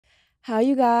Hi,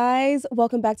 you guys.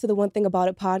 Welcome back to the One Thing About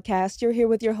It podcast. You're here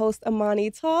with your host,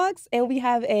 AMANI Talks, and we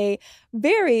have a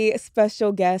very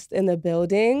special guest in the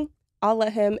building. I'll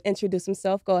let him introduce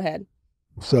himself. Go ahead.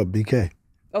 What's up, BK?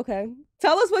 Okay.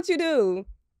 Tell us what you do.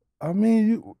 I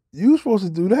mean, you supposed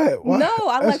to do that. Why? No,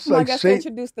 I like That's for my like guests to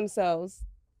introduce themselves.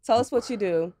 Tell us what you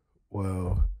do.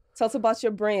 Well, Tell us about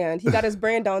your brand. He got his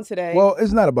brand on today. well,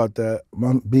 it's not about that.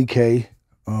 I'm BK,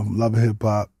 love hip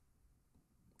hop.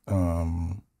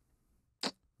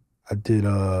 I did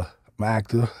I'm an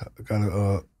actor. I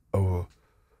got a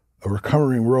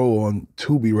recurring role on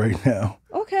Tubi right now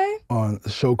Okay. on a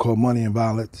show called Money and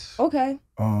Violence. Okay.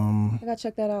 I Um, gotta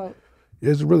check that out.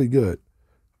 it's really good.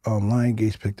 Lion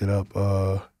Gates picked it up.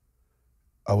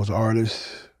 I was an artist,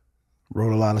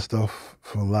 wrote a lot of stuff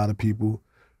for a lot of people.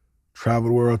 Traveled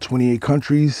the world, 28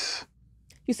 countries.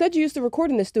 You said you used to record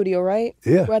in the studio, right?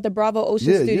 Yeah. We're at the Bravo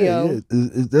Ocean studio.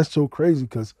 Yeah. That's so crazy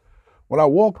because when I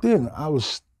walked in, I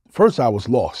was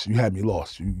lost. You had me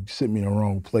lost. You sent me in the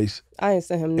wrong place. I didn't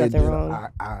send him And nothing then wrong.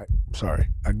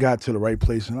 I got to the right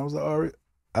place and I was like, all right,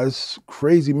 that's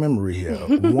crazy memory here.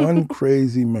 One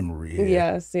crazy memory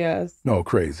here. Yes. No,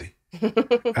 crazy.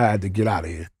 I had to get out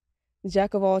of here.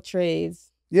 Jack of all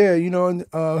trades. Yeah, and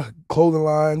clothing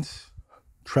lines,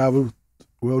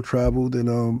 well-traveled,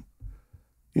 and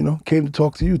came to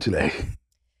talk to you today.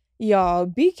 Y'all,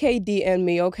 BK DM'd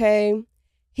me, okay?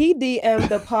 He DM'd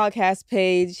the podcast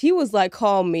page. He was like,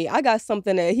 call me. I got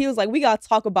something that he was like, we got to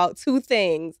talk about two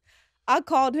things. I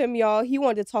called him, y'all. He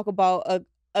wanted to talk about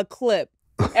a clip.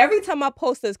 Every time I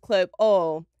post this clip,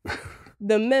 the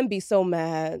men be so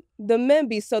mad.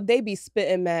 They be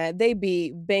spitting mad. They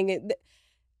be banging,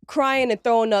 crying and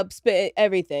throwing up, spitting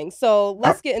everything. So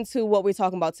let's get into what we're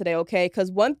talking about today, okay?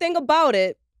 Because one thing about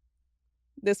it,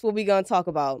 this is what we gonna talk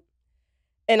about.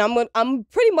 And I'm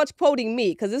pretty much quoting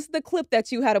me because this is the clip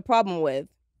that you had a problem with.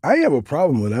 I have a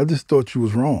problem with it. I just thought you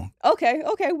was wrong. Okay,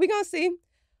 we gonna see.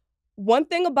 One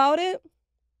thing about it,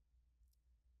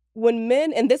 when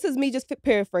men, and this is me just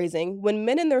paraphrasing, when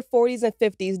men in their 40s and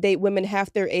 50s date women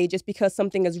half their age, it's because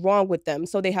something is wrong with them.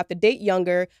 So they have to date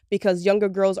younger because younger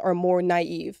girls are more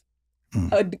naive.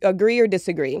 Agree or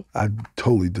disagree? I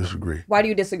totally disagree. Why do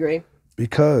you disagree?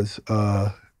 Because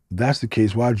that's the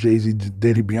case. Why Jay-Z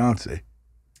dated Beyonce?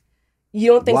 You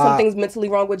don't think something's mentally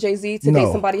wrong with Jay-Z to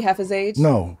date somebody half his age?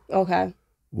 No. Okay.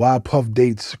 Why Puff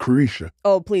dates Carisha?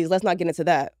 Oh, please, let's not get into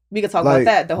that. We can talk about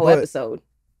that the whole episode.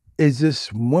 It's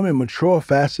just women mature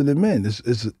faster than men.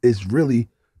 It's really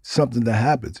something that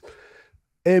happens.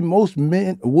 And most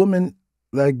women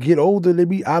that get older, they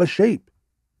be out of shape.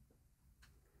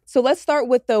 So let's start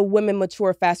with the women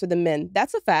mature faster than men.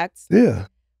 That's a fact. Yeah.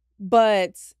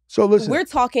 But so listen, we're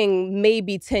talking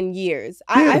maybe 10 years.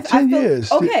 Yeah, 10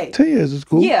 years. Okay. 10 years is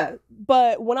cool. Yeah.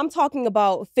 But when I'm talking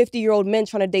about 50-year-old men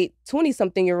trying to date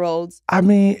 20-something-year-olds, I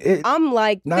mean, I'm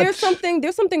like, there's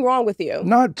something wrong with you.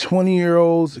 Not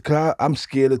 20-year-olds, because I'm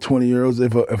scared of 20-year-olds.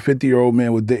 If a 50-year-old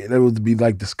man would date, that would be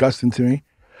like disgusting to me.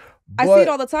 I see it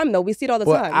all the time, though. We see it all the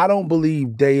time. I don't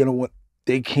believe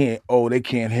they can't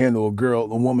handle a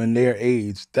woman their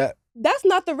age. That's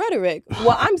not the rhetoric.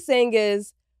 What I'm saying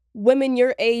is, women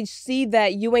your age see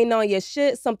that you ain't on your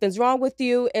shit, something's wrong with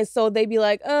you, and so they be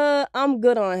like, I'm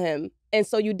good on him. And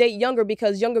so you date younger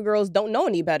because younger girls don't know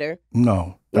any better.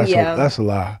 No, that's a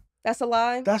lie. That's a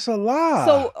lie? That's a lie.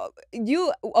 So,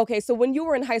 so when you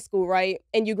were in high school, right,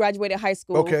 and you graduated high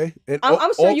school, okay, and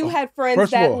I'm sure you had friends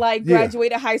that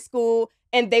graduated high school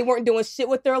and they weren't doing shit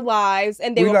with their lives,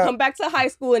 and they would come back to high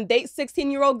school and date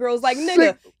 16-year-old girls. Like,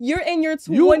 nigga, you're in your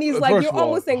 20s, like you're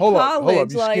almost in college. Hold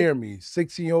up, you scare me.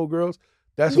 16-year-old girls?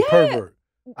 That's a pervert.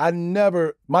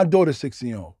 My daughter's 16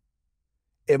 years old.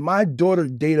 If my daughter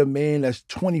date a man that's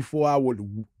 24, I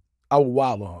would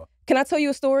wild on her. Can I tell you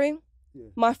a story? Yeah.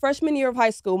 My freshman year of high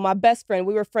school, my best friend,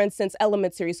 we were friends since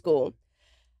elementary school.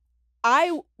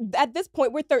 At this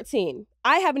point, we're 13.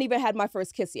 I haven't even had my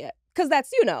first kiss yet, because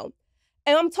that's,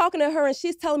 And I'm talking to her, and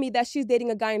she's telling me that she's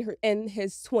dating a guy in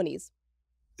his 20s.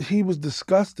 He was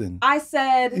disgusting. I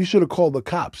said... You should have called the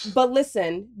cops. But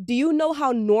listen, do you know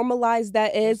how normalized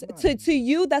that is? To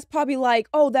you, that's probably like,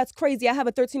 oh, that's crazy. I have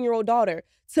a 13-year-old daughter.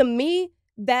 To me,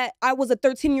 that I was a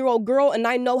 13-year-old girl, and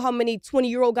I know how many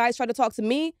 20-year-old guys try to talk to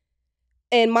me.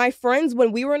 And my friends,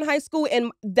 when we were in high school,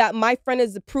 and that my friend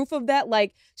is the proof of that,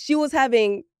 like, she was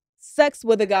having sex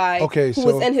with a guy who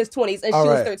was in his 20s, and she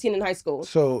was 13 in high school.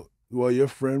 So... Well, your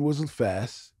friend wasn't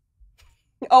fast.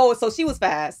 Oh, so she was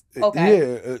fast.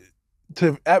 Okay.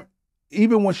 Yeah.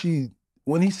 Even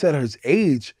when he said her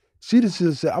age, she just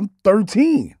said, "I'm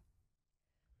 13."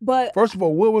 But first of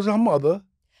all, where was her mother?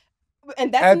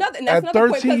 And that's another. And that's at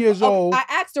another 13 point, years old, I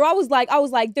asked her. I was like,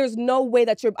 there's no way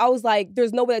that your. I was like,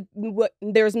 there's no way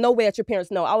that your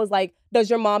parents know. I was like, does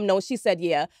your mom know? She said,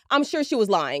 yeah. I'm sure she was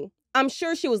lying.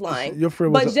 Your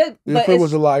friend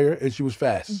was a liar, and she was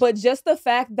fast. But just the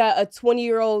fact that a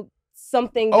 20-year-old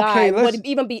guy would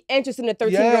even be interested in a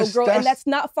 13-year-old girl, and that's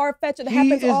not far-fetched. It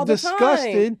happens all the time. He is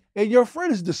disgusting, and your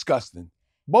friend is disgusting.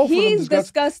 Both of them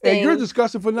disgusting. And you're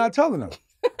disgusting for not telling her.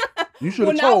 You should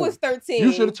have told. When I was 13.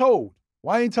 You should have told.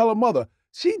 Why ain't tell her mother?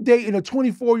 She dating a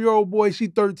 24-year-old boy, she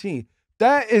 13.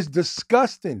 That is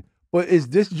disgusting. But is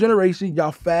this generation,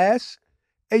 y'all fast?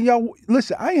 And y'all,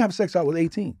 listen, I ain't have sex till I was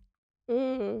 18.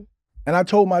 Mm-hmm. And I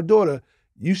told my daughter,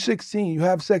 you 16, you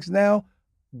have sex now,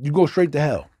 you go straight to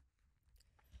hell.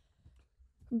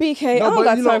 BK, I don't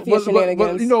got time for your shenanigans.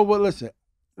 But you know what, listen,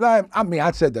 I mean,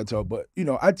 I said that to her, but you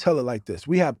know, I tell her like this.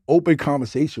 We have open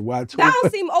conversation where I told her. That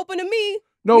don't seem open to me.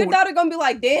 No, your daughter gonna be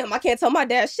like, damn, I can't tell my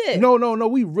dad shit. No,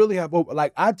 we really have open.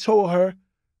 Like I told her,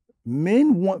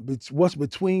 men want what's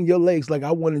between your legs like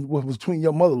I wanted what was between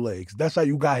your mother's legs. That's how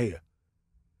you got here.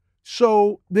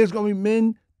 So there's gonna be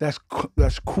men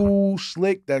that's cool,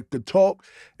 slick, that could talk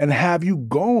and have you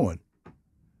going.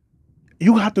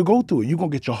 You have to go through it. You're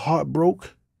gonna get your heart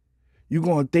broke. You're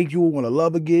gonna think you will want to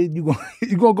love again.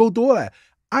 You're gonna go through all that.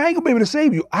 I ain't gonna be able to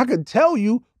save you. I can tell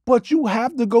you, but you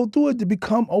have to go through it to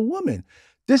become a woman.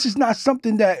 This is not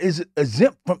something that is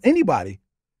exempt from anybody.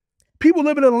 People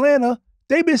living in Atlanta,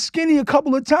 they've been skinny a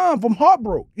couple of times from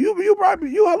heartbroken.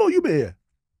 How long you been here?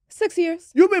 6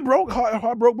 years. You've been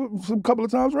heartbroken some couple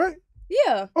of times, right?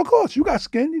 Yeah. Of course, you got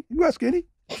skinny.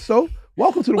 So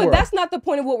welcome to the world. But that's not the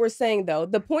point of what we're saying, though.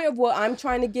 The point of what I'm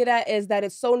trying to get at is that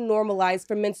it's so normalized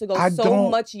for men to go so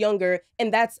much younger,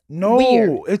 and that's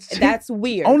weird. That's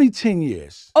weird. Only 10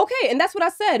 years. Okay, and that's what I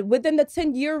said. Within the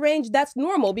 10-year range, that's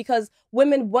normal because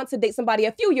women want to date somebody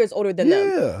a few years older than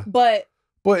them. But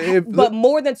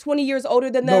more than 20 years older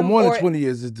than them. No, more than 20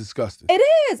 years is disgusting. It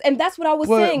is, and that's what I was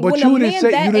saying. But when you a didn't man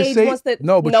say, that age wants to,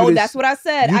 no, that's what I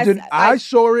said. I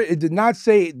saw it. It did not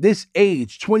say this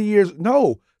age, 20 years.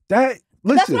 No, listen.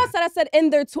 That's what I said.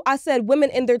 I said women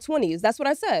in their 20s. That's what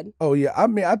I said. Oh yeah, I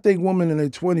mean, I think women in their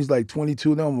 20s, like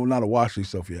 22, they don't know how to wash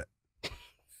themselves yet.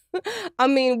 I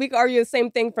mean, we could argue the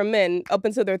same thing for men up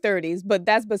until their 30s, but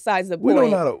that's besides the point. We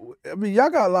don't know how to, I mean, y'all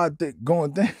got a lot of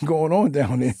going on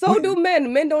down there. So do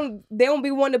men. Men don't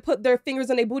be wanting to put their fingers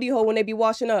in their booty hole when they be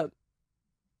washing up.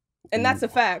 And that's a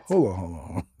fact. Hold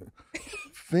on.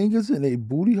 Fingers in a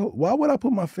booty hole? Why would I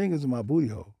put my fingers in my booty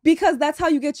hole? Because that's how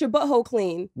you get your butthole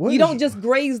clean. You don't just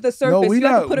graze the surface. You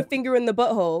have to put a finger in the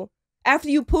butthole. After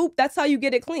you poop, that's how you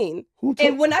get it clean.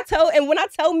 And when I tell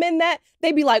men that,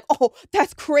 they be like, "Oh,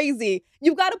 that's crazy.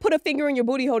 You got to put a finger in your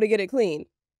booty hole to get it clean."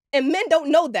 And men don't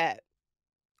know that.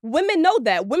 Women know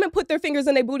that. Women put their fingers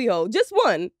in their booty hole. Just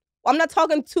one. I'm not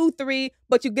talking 2, 3,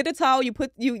 but you get a towel, you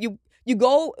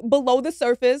go below the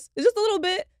surface, just a little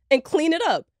bit, and clean it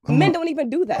up. Men don't even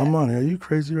do that. Amani, are you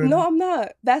crazy right now? No, I'm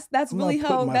not. That's really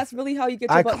how you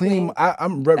get your butt clean.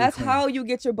 I'm very That's clean. how you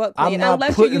get your butt clean. I'm not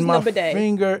unless you're putting using my a bidet.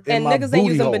 Finger in and my niggas ain't booty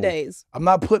using hole. bidets. I'm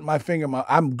not putting my finger in my.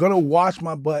 I'm gonna wash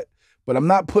my butt, but I'm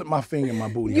not putting my finger in my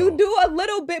booty hole. You do a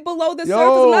little bit below the surface.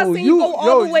 I'm not saying you go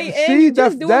all the way in. You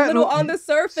just do a little on the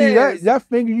surface. See, that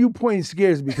finger you pointing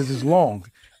scares me because it's long.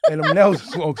 And them nails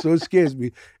is long, so it scares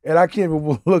me. And I can't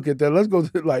even look at that. Let's go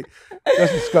to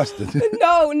that's disgusting.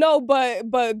 No,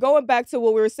 but going back to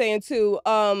what we were saying too,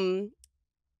 because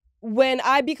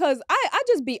I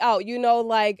just be out,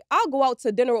 I'll go out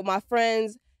to dinner with my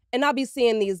friends and I'll be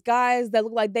seeing these guys that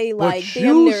look like they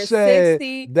damn near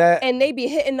 60 and they be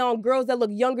hitting on girls that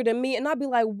look younger than me. And I'll be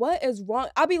like, what is wrong?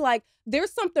 I'll be like,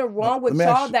 there's something wrong with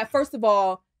y'all that first of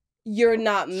all, you're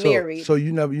not married. So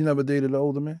you never dated an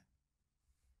older man?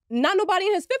 Not nobody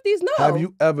in his 50s, no. Have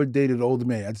you ever dated an older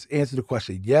man? Just answer the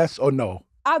question, yes or no.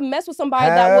 I've messed with somebody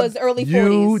that was early 40s.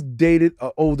 You dated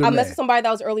an older man? I messed with somebody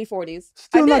that was early 40s.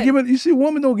 Still not giving, you see,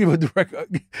 women don't give a direct,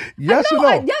 yes or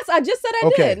no? Yes, I just said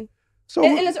I did. So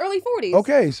in his early 40s.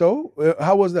 Okay, so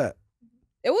how was that?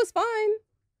 It was fine.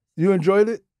 You enjoyed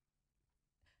it?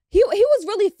 He was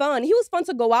really fun. He was fun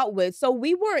to go out with. So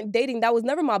we weren't dating. That was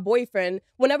never my boyfriend.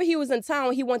 Whenever he was in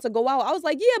town, he wanted to go out. I was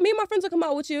like, yeah, me and my friends will come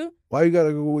out with you. Why you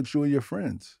gotta go with you and your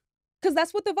friends? Because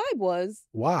that's what the vibe was.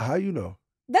 Why? How you know?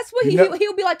 That's what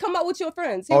he'll be like, come out with your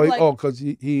friends. Because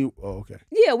he okay.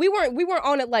 Yeah, we weren't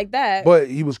on it like that. But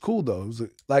he was cool though. It was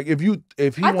like I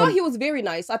thought he was very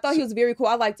nice. I thought he was very cool.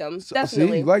 I liked him.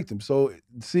 Definitely. See, you liked him. So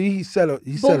he said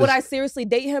would I seriously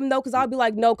date him though? Because I'd be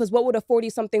like, no, because what would a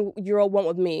 40-something-year-old want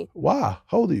with me? Why?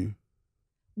 How old are you?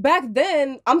 Back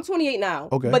then, I'm 28 now.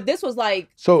 Okay. But this was like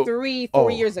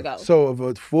 3-4 years ago. So if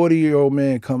a 40-year-old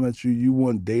man come at you, you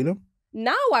wouldn't date him?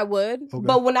 Now I would, Okay.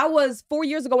 but when I was 4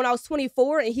 years ago, when I was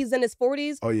 24 and he's in his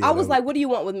 40s, I was like, "What do you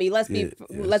want with me? Let's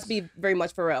be very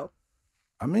much for real."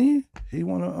 I mean, he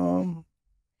wanna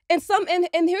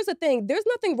And here's the thing: there's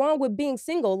nothing wrong with being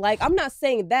single. Like, I'm not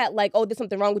saying that, like, oh, there's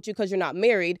something wrong with you because you're not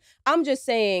married. I'm just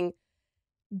saying,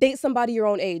 date somebody your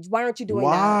own age. Why aren't you doing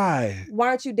that? Why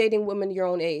aren't you dating women your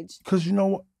own age? Because you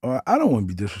know what? I don't want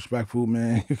to be disrespectful,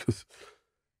 man. Because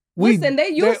listen,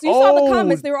 you saw the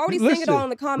comments. They were already saying it all in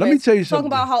the comments. Let me tell you something.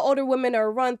 Talking about how older women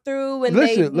are run through and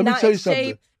they not in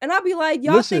shape. And I'll be like,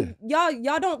 y'all think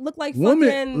y'all don't look like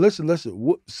fucking. Listen.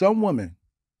 Some women,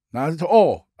 not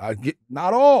all.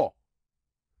 Not all.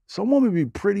 Some women be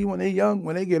pretty when they're young.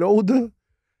 When they get older,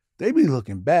 they be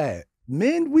looking bad.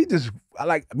 Men, we just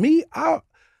like me.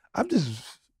 I'm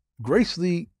just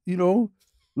gracefully,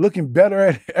 looking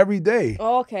better every day.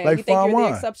 Oh, okay. Like you think you're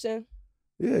wine. the exception?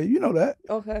 Yeah, you know that.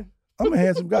 Okay. I'm a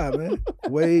handsome guy, man.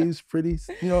 Waves, pretty,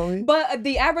 you know what I mean? But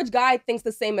the average guy thinks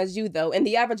the same as you, though, and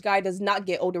the average guy does not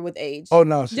get older with age. Oh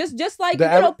no, just like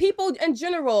people in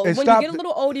general. When you get a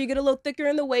little older, you get a little thicker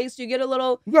in the waist, you get a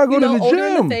little you gotta go to the older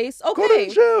gym. in the face. Okay, go to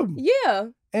the gym. Yeah,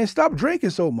 and stop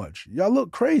drinking so much. Y'all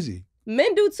look crazy.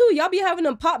 Men do too. Y'all be having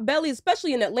them pop bellies,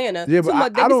 especially in Atlanta. Yeah,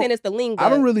 but they be saying it's the lean gut. I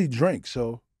don't really drink,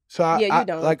 so you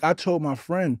don't. Like I told my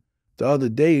friend the other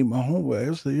day, my homeboy, I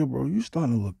was like, yo, bro, you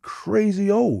starting to look crazy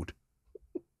old.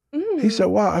 He said,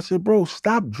 wow. I said, bro,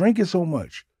 stop drinking so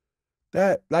much.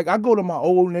 Like I go to my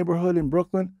old neighborhood in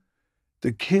Brooklyn,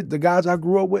 the guys I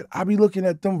grew up with, I be looking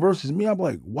at them versus me. I'm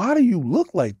like, why do you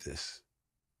look like this?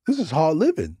 This is hard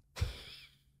living.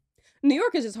 New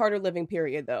York is just harder living,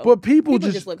 period, though. But people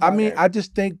just look harder. I mean, I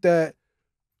just think that,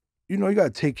 you got to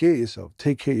take care of yourself.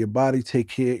 Take care of your body. Take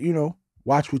care,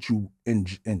 watch what you,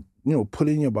 and put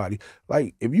in your body.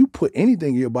 Like, if you put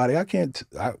anything in your body, I can't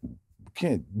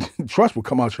trust will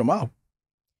come out your mouth.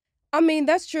 I mean,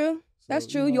 that's true. That's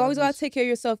true. You always gotta take care of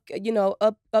yourself,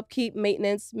 upkeep,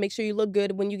 maintenance, make sure you look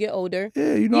good when you get older.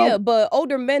 Yeah, Yeah, but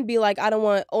older men be like, I don't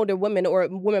want older women or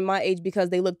women my age because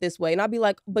they look this way. And I'll be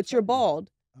like, but you're bald.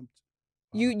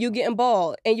 You getting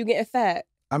bald and you getting fat.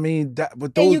 I mean,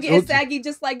 but and you getting saggy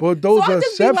just like. But those so are I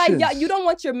just exceptions. be like, you don't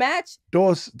want your match.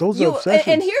 Those are exceptions.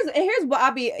 And here's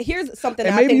what here's something.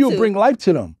 And that maybe I think you'll too. bring life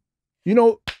to them.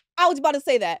 I was about to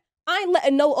say that. I ain't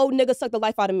letting no old nigga suck the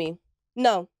life out of me.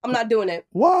 No, I'm not doing it.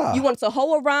 Why? You want to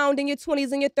hoe around in your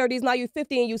 20s and your 30s. Now you're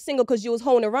 50 and you single because you was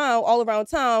hoeing around all around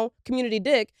town, community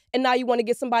dick. And now you want to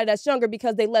get somebody that's younger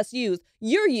because they less used.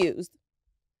 You're used.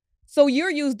 So you're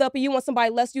used up and you want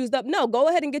somebody less used up. No, go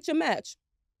ahead and get your match.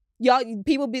 Y'all,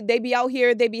 they be out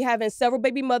here, they be having several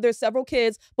baby mothers, several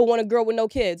kids, but want a girl with no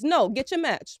kids. No, get your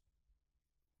match.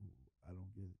 I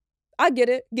don't get it. I get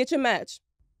it. Get your match.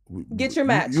 Get your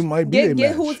match. You might be their match.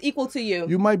 Get who is equal to you.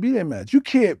 You might be their match. You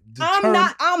can't determine.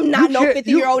 I'm not no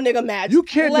 50-year-old nigga match. You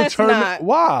can't determine.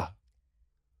 Why?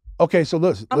 Okay, so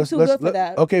I'm too good for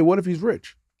that. Okay, what if he's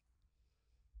rich?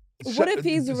 What if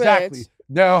he's exactly. rich?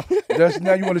 Now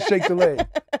you want to shake the leg.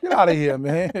 Get out of here,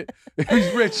 man. If he's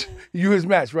rich, you his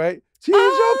match, right? She's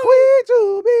your queen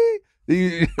to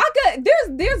be.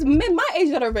 There's men my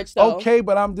age that are rich though. Okay,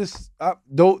 but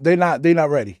they're not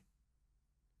ready.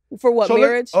 For what,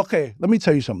 marriage? Let me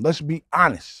tell you something. Let's be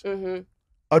honest. Mm-hmm.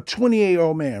 A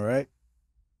 28-year-old man, right?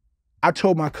 I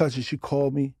told my cousin, she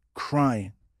called me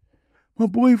crying. My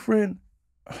boyfriend,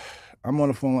 I'm on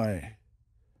the phone like,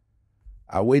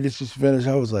 I waited till she finished.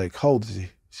 I was like, how old is he?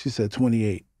 She said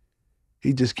 28.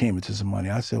 He just came into some money.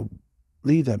 I said,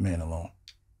 leave that man alone.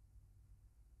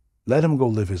 Let him go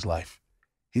live his life.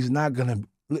 It's not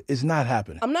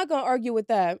happening. I'm not going to argue with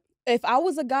that. If I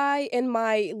was a guy in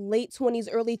my late 20s,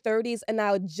 early 30s, and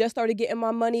I just started getting my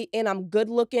money and I'm good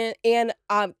looking and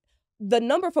the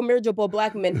number for marriageable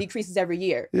black men decreases every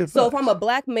year. Yeah, so if I'm a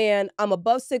black man, I'm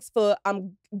above 6 foot,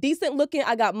 I'm decent looking,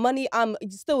 I got money, I'm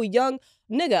still young,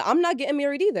 nigga, I'm not getting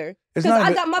married either. Because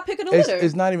I got my pick of the litter.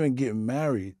 It's not even getting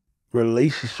married,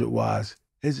 relationship-wise.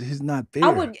 It's not there.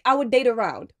 I would date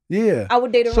around. Yeah. I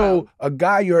would date around. So a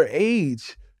guy your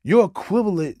age, you're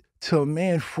equivalent to a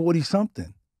man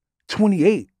 40-something.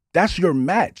 28. That's your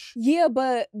match. Yeah,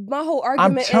 but my whole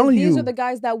argument is these are the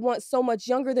guys that want so much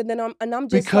younger than them, and I'm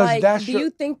just like, do you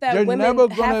think that women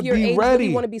half your age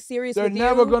really want to be serious with you? They're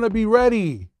never going to be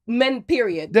ready. Men,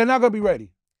 period. They're not going to be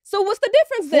ready. So what's the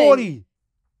difference then?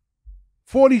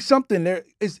 40-something.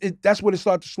 That's where it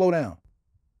starts to slow down.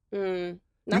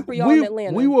 Not for y'all in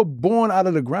Atlanta. We were born out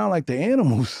of the ground like the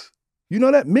animals. You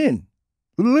know that? Men.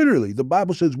 Literally, the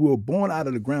Bible says we were born out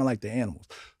of the ground like the animals.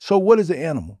 So what is an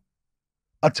animal?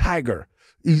 A tiger.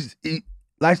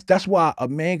 That's why a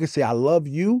man can say, I love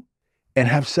you and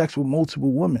have sex with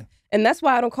multiple women. And that's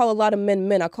why I don't call a lot of men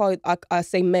men. I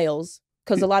say males,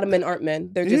 because a lot of men aren't men.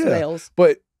 They're just males.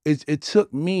 But it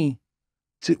took me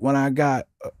to when I got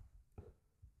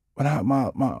when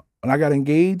I got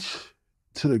engaged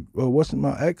to the wasn't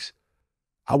my ex.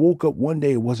 I woke up one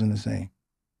day, it wasn't the same.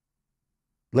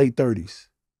 Late 30s.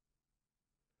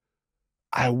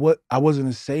 I wasn't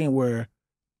the same where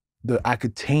I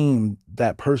could tame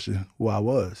that person who I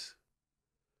was.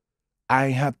 I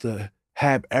ain't have to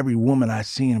have every woman I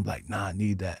seen and be like, nah, I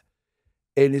need that.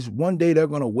 And it's one day they're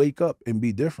gonna wake up and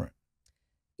be different.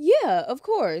 Yeah, of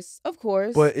course. Of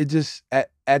course. But it just at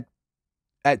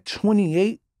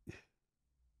 28,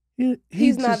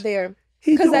 he's not there.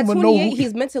 Because at 28,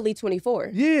 he's mentally 24.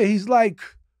 Yeah, he's like,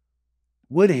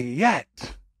 where he at?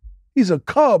 He's a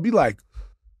cub. He like,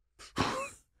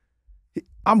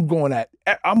 you know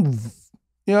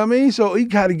what I mean? So he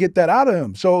got to get that out of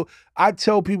him. So I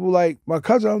tell people like my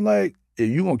cousin, I'm like, are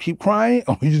you going to keep crying?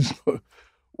 Or you just,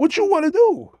 what you want to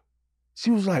do? She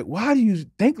was like, why do you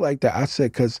think like that? I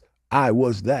said, because I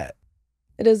was that.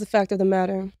 It is the fact of the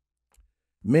matter.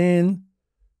 Men,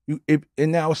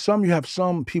 and now you have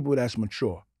some people that's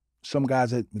mature. Some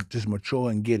guys that just mature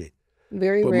and get it.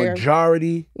 Very rare. But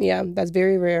majority. Yeah, that's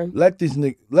very rare. Let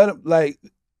them, like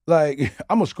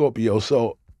I'm a Scorpio,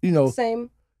 so, Same.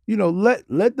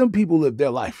 Let them people live their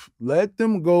life. Let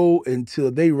them go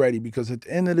until they ready, because at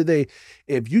the end of the day,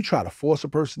 if you try to force a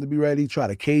person to be ready, try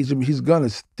to cage him, he's gonna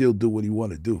still do what he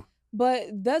want to do.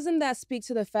 But doesn't that speak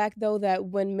to the fact, though, that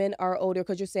when men are older,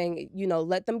 because you're saying,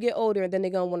 let them get older and then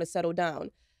they're gonna want to settle down.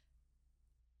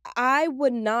 I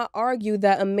would not argue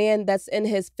that a man that's in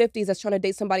his 50s that's trying to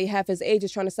date somebody half his age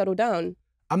is trying to settle down.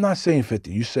 I'm not saying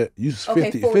 50. You said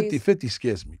 50. Okay, 50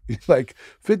 scares me. Like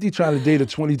 50 trying to date a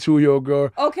 22-year-old girl.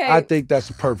 Okay. I think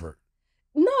that's a pervert.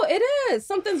 No, it is.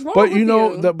 Something's wrong with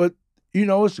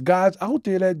you. It's guys out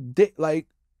there that date, like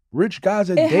rich guys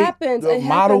that date happens. It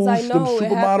models, happens. I know.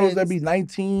 Supermodels that be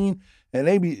 19 and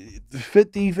they be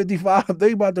 50, 55.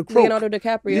 They about to croak. Leonardo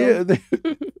DiCaprio.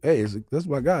 Yeah. Hey, that's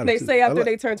my guy. They say after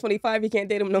they turn 25, you can't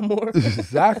date him no more.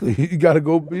 Exactly. You got to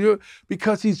go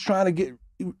because he's trying to get.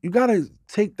 You got to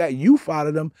take that youth out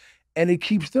of them, and it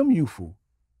keeps them youthful.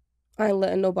 I ain't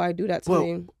letting nobody do that to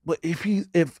me. But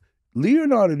if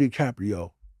Leonardo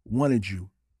DiCaprio wanted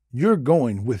you, you're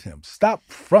going with him. Stop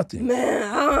fronting.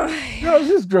 Man,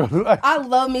 this girl. I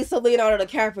love me some Leonardo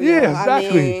DiCaprio. Yeah,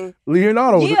 exactly.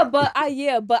 Leonardo. Yeah,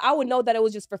 but I would know that it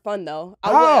was just for fun though.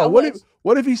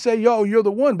 What if he say, "Yo, you're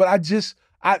the one," but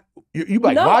you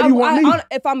like, no, why do you want me?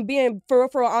 If I'm being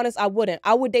for honest, I wouldn't.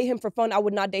 I would date him for fun. I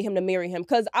would not date him to marry him,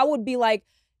 because I would be like,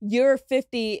 you're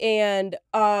 50 and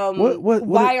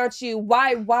why aren't you?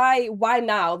 Why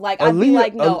now? Like I'd be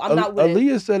like, no, I'm not with it.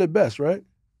 Aaliyah said it best, right?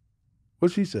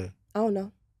 What'd she say? I don't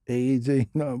know. Age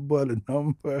ain't nothing but a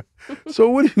number. So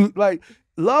what do you like?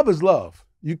 Love is love.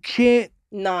 You can't.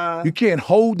 Nah. You can't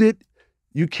hold it.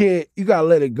 You can't. You gotta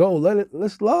let it go.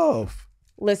 Let's love.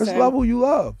 Listen. Let's love who you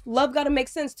love. Love gotta make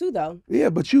sense too, though. Yeah,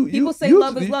 but people say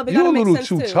love is love. It gotta make sense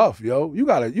too. You're a little too tough, yo. You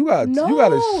gotta.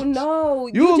 No.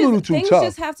 You're a little too tough. Things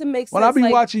just have to make sense. When I be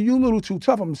watching you, a little too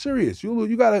tough. I'm serious.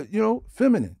 You gotta,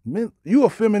 feminine. You a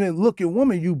feminine looking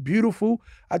woman. You beautiful.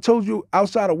 I told you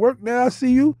outside of work. Now I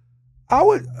see you.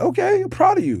 I'm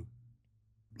proud of you.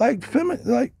 Like feminine.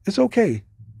 Like it's okay.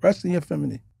 Rest in your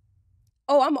femininity.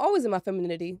 Oh, I'm always in my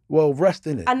femininity. Well, rest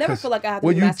in it. I never feel like I have to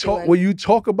be masculine. When you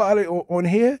talk about it on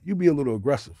here, you be a little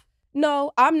aggressive.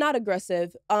 No, I'm not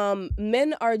aggressive.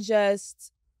 Men are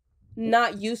just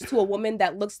not used to a woman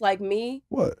that looks like me.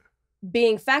 What?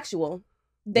 Being factual.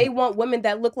 They want women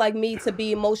that look like me to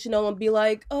be emotional and be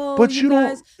like, oh, but you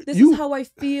guys, this is how I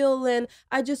feel, and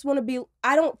I just want to be.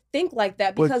 I don't think like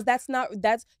that, because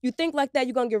you think like that,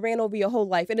 you're gonna get ran over your whole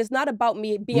life, and it's not about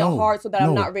me being hard so that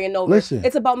I'm not ran over. Listen,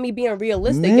 it's about me being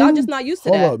realistic. Y'all just not used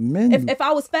to that. Men, if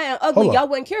I was fat and ugly, y'all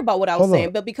wouldn't care about what I was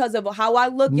saying, but because of how I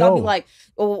look, y'all be like,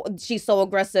 oh, she's so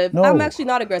aggressive. I'm actually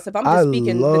not aggressive. I'm just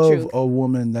speaking the truth. I love a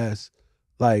woman that's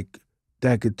like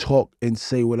that could talk and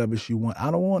say whatever she wants. I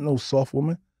don't want no soft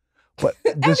woman. But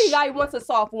every guy wants a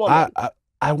soft woman.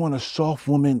 I want a soft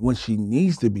woman when she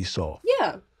needs to be soft.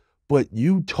 Yeah. But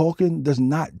you talking does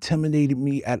not intimidate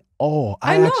me at all.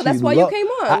 I know, that's why you came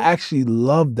on. I actually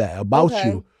love that about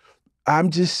you.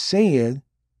 I'm just saying,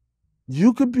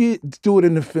 you could do it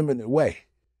in a feminine way.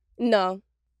 No.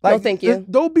 No, thank you.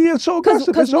 Don't be so aggressive.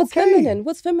 It's what's okay. Feminine?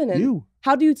 What's feminine? You.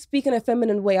 How do you speak in a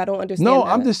feminine way? I don't understand. No,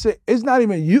 that. I'm just saying, it's not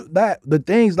even you, the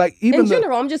things like even in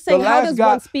general, I'm just saying, how does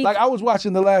one speak? Like I was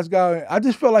watching the last guy, I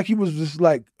just felt like he was just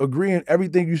like agreeing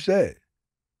everything you said.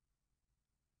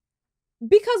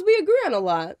 Because we agree on a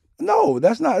lot. No,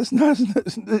 that's not. It's not.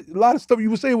 A lot of stuff you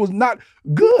were saying was not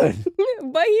good.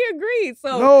 But he agreed.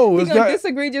 So no, he's gonna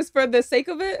disagree just for the sake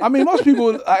of it. I mean, most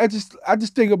people. I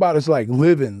just think about it as like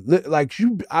living. Like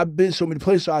I've been so many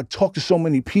places. I talk to so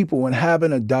many people, and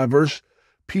having a diverse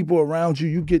people around you,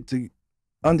 you get to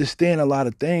understand a lot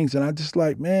of things. And I just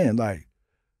like, man, like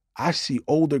I see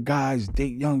older guys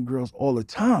date young girls all the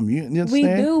time. You understand? We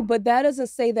do, but that doesn't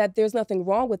say that there's nothing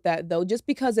wrong with that, though. Just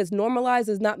because it's normalized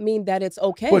does not mean that it's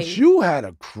okay. But you had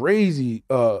a crazy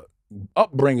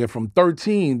upbringing from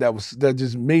 13 that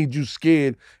just made you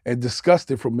scared and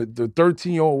disgusted from the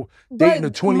 13-year-old dating a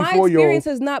 24-year-old. My experience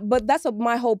is not, but that's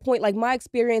my whole point. Like, my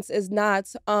experience is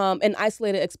not an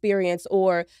isolated experience,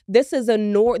 or this is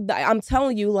I'm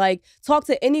telling you, like, talk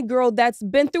to any girl that's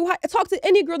been through talk to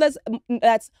any girl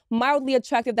that's mildly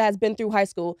attractive that has been through high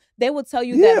school. They will tell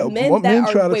you that men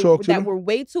that were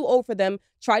way too old for them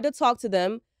tried to talk to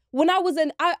them. When I was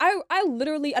in, I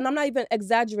literally, and I'm not even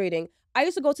exaggerating, I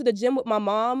used to go to the gym with my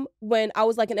mom when I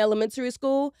was like in elementary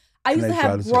school. I used to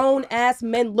have grown-ass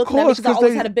men looking at me because I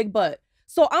always had a big butt.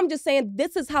 So I'm just saying,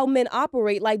 this is how men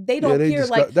operate. Like, they don't care.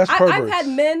 Like, I've had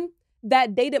men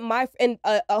that dated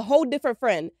a whole different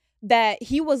friend that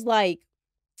he was like,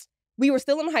 we were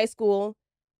still in high school,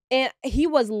 and he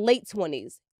was late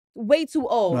 20s. Way too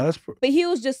old. No, but he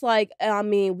was just like, I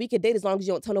mean, we could date as long as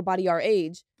you don't tell nobody our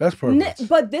age. That's perfect.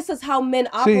 But this is how men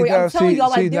operate. I'm telling y'all,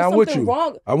 like, there's something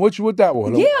wrong. I'm with you with that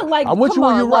one. Yeah, like, I'm with you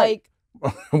when you're right.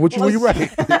 I'm with you when you're right.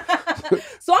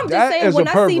 So I'm just saying, when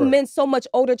I see men so much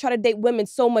older try to date women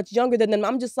so much younger than them,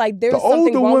 I'm just like, there's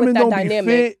something wrong with that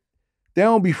dynamic. They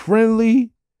don't be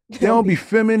friendly. They don't be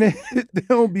feminine. They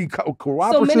don't be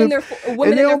cooperative. So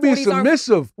women they don't be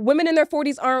submissive. Women in their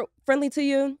 40s aren't friendly to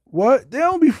you? What? They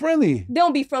don't be friendly. They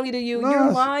don't be friendly to you. Nah,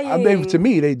 you're lying. I mean, to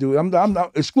me, they do. I'm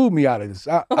not. Exclude me out of this.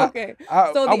 Okay.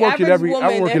 So the average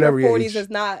woman in her 40s is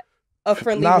not a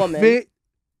friendly woman. Not fit.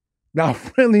 Not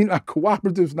friendly. Not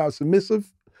cooperative. Not submissive.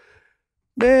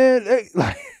 Man,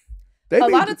 a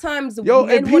lot of times men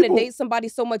want to date somebody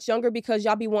so much younger because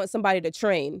y'all be wanting somebody to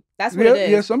train. That's what it is.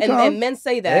 Yeah, sometimes. And men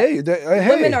say that.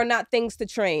 Women are not things to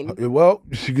train. Well,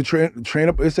 she could train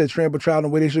up. It said train up a child in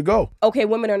the way they should go. Okay,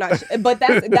 women are not. But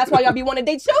that's why y'all be wanting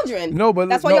to date children. No, but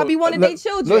that's why y'all be wanting to date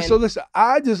children. So listen,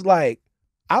 I like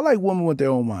women with their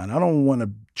own mind. I don't want to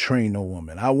train no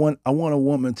woman. I want a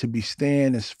woman to be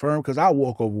stand as firm, because I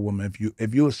walk over women.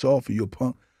 If you're soft or you're a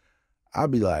punk, I'll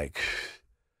be like.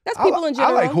 That's people in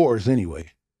general. I like whores anyway.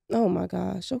 Oh my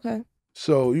gosh. Okay.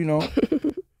 So,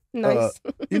 nice.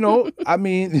 I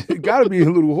mean, it gotta be a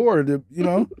little whore to,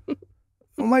 I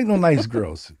don't like no nice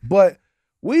girls. But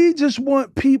we just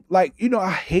want people, like,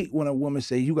 I hate when a woman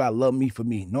say, you gotta love me for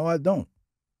me. No, I don't.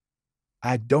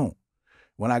 I don't.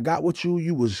 When I got with you,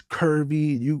 you was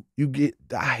curvy.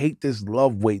 I hate this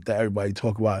love weight that everybody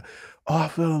talk about. Oh, I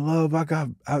fell in love. I got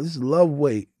this love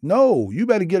weight. No, you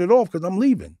better get it off, because I'm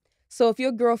leaving. So if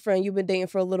your girlfriend you've been dating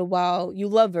for a little while, you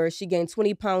love her, she gained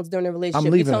 20 pounds during the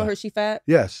relationship, you telling her she fat?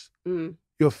 Yes.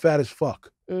 You're fat as fuck.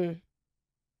 And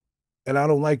I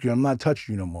don't like you. I'm not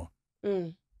touching you no more.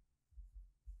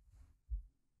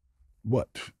 What?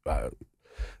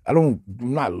 I'm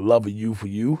not loving you for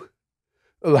you.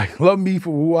 Like, love me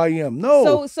for who I am.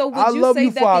 No. So would you say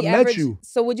that the average,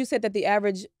 so would you say that the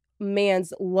average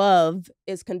man's love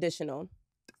is conditional?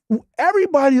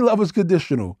 Everybody love is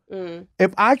conditional.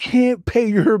 If I can't pay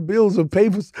your bills or pay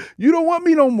for, you don't want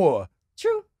me no more.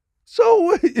 True.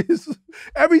 So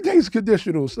everything's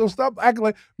conditional. So stop acting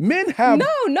like men have.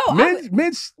 No.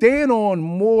 Men stand on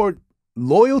more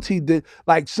loyalty than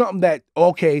like something that,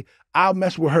 okay, I'll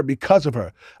mess with her because of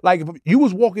her. Like if you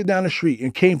was walking down the street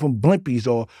and came from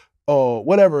Blimpies or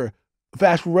whatever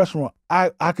fast food restaurant,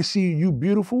 I could see you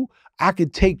beautiful. I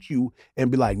could take you and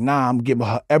be like, nah, I'm giving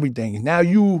her everything. Now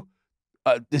you,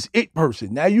 this it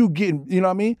person. Now you getting, you know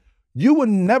what I mean? You would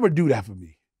never do that for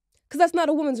me. Because that's not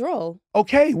a woman's role.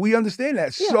 Okay, we understand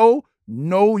that. Yeah. So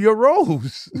know your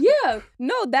roles. Yeah,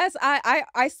 no, that's,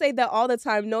 I say that all the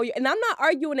time. And I'm not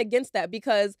arguing against that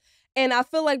because, and I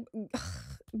feel like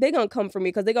they're going to come for me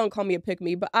because they're going to call me a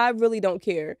pick-me, but I really don't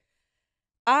care.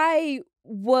 I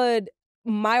would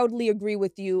mildly agree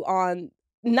with you on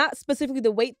not specifically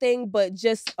the weight thing, but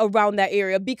just around that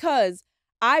area, because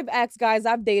I've asked guys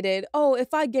I've dated, oh,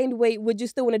 if I gained weight, would you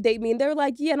still want to date me? And they're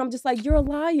like, yeah. And I'm just like, you're a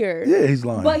liar. Yeah, he's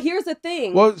lying. But here's the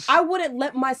thing. I wouldn't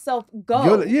let myself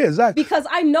go. Yeah, exactly. Because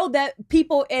I know that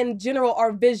people in general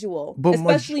are visual,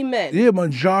 especially men. Yeah,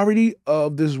 majority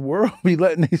of this world be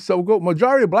letting themselves go.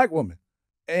 Majority of black women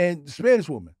and Spanish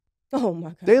women. Oh, my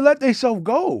God. They let themselves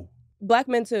go. Black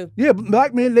men, too. Yeah,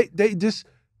 black men, they just...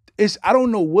 I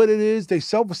don't know what it is. They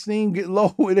self-esteem get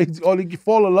low, or they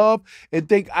fall in love and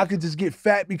think I could just get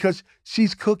fat because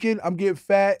she's cooking. I'm getting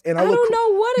fat, and I don't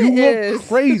know what it is. You look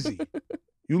crazy.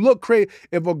 You look crazy.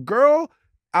 If a girl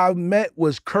I met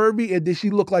was curvy and then she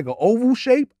looked like an oval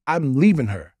shape, I'm leaving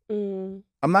her.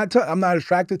 I'm not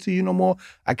attracted to you no more.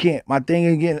 I can't. My thing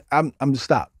again. I'm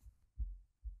stop.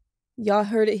 Y'all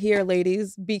heard it here,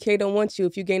 ladies. BK don't want you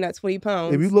if you gain that 20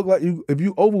 pounds. If you look like if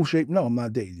you oval shape, no, I'm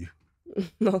not dating you.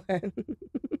 Okay.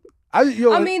 I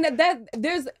mean that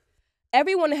there's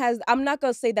everyone has. I'm not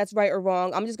gonna say that's right or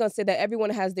wrong. I'm just gonna say that everyone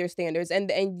has their standards, and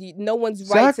no one's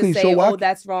right to say, so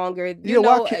that's wrong or you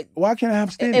know. Why can't I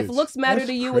have standards? If looks matter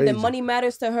to you, and then money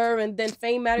matters to her, and then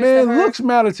fame matters to her. Man, looks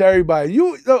matter to everybody.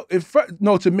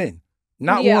 To men.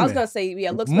 Not women. I was gonna say,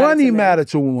 looks money matter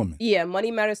to women. Yeah,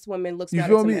 money matters to women. Looks you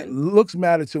matter feel to me? men. Looks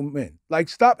matter to men. Like,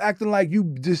 stop acting like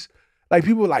you just. Like,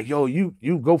 people are like, yo, you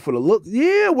go for the look.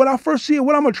 Yeah, when I first see it,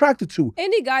 what I'm attracted to.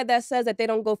 Any guy that says that they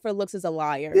don't go for looks is a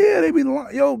liar. Yeah, they be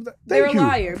lying. Yo, they're a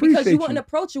liar. Because you wouldn't you.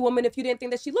 approach a woman if you didn't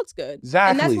think that she looks good.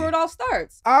 Exactly. And that's where it all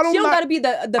starts. She don't got to be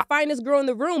the finest girl in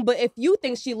the room, but if you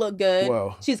think she look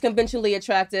good, she's conventionally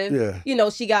attractive, you know,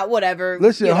 she got whatever.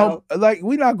 Listen, like,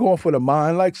 we're not going for the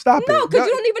mind. Like, stop it. No, because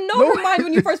you don't even know her mind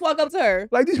when you first walk up to her.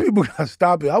 Like, these people got to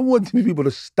stop it. I want these people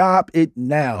to stop it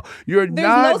now. There's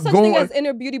no such thing as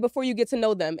inner beauty before you get to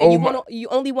know them. And you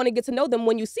only want to get to know them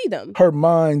when you see them. Her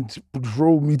mind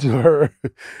drove me to her.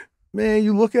 Man,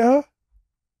 you look at her.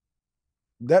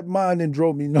 That mind then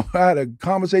drove me. No, I had a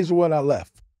conversation when I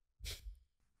left.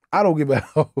 I don't give a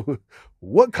hell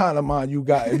what kind of mind you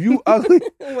got. If you ugly,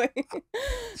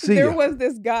 there was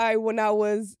this guy when I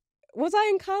was I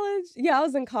in college? Yeah, I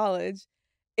was in college.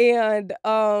 And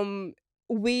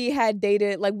we had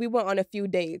dated, like we went on a few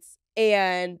dates.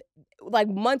 And like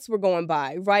months were going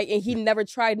by, right? And he never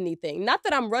tried anything. Not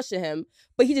that I'm rushing him,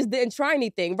 but he just didn't try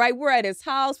anything, right? We're at his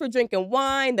house, we're drinking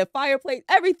wine, the fireplace,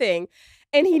 everything.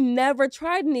 And he never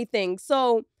tried anything.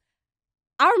 So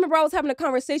I remember I was having a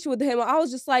conversation with him. I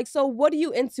was just like, so what are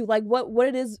you into? Like what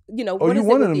it is, you know, what is it with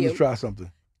you? Oh, you wanted him to try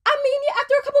something. I mean, yeah,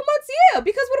 after a couple months, yeah,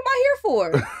 because what am I here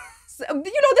for? You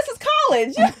know, this is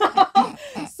college. You know?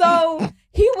 So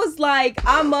he was like,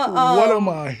 I'm a what am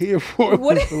I here for?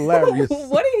 What hilarious.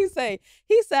 What did he say?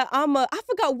 He said, I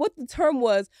forgot what the term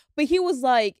was, but he was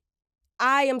like,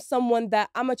 I am someone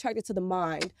that I'm attracted to the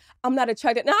mind. I'm not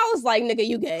attracted. Now I was like, nigga,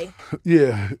 you gay.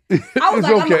 Yeah. I was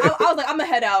like, okay. I was like, I'm gonna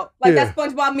head out. Like that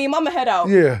SpongeBob meme, I'm gonna head out.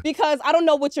 Yeah. Because I don't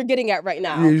know what you're getting at right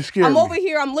now. Yeah, you're scared. I'm over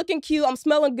here, I'm looking cute, I'm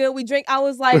smelling good, we drink. I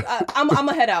was like, I'm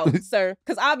gonna head out, sir.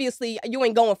 Because obviously you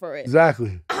ain't going for it.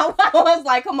 Exactly. I was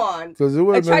like, come on.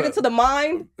 Attracted to the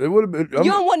mind. It would have been.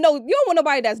 You don't want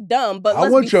nobody that's dumb, but let's be I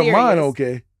want your serious. mind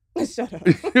okay. Shut up.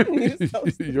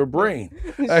 Your brain.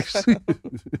 Actually.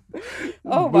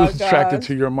 Oh my God. Attracted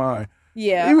to your mind.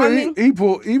 Yeah.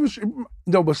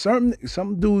 But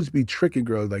some dudes be tricking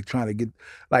girls, like trying to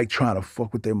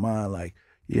fuck with their mind, like,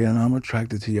 yeah, no, I'm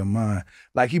attracted to your mind.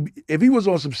 Like if he was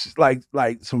on some like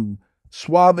some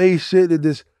suave shit that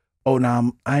this, oh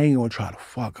no, I ain't gonna try to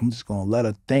fuck. I'm just gonna let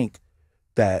her think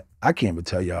that I can't even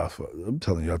tell y'all. I'm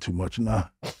telling y'all too much now.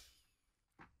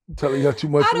 Telling y'all too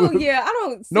much. I don't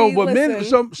see, no, but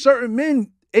listen. certain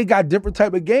men, it got different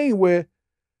type of game where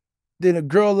then a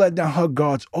girl let down her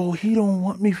guards. Oh, he don't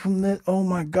want me from that. Oh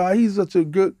my God, he's such a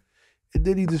good, and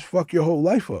then he just fuck your whole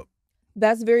life up.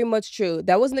 That's very much true.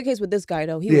 That wasn't the case with this guy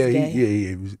though. He was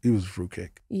gay. He was a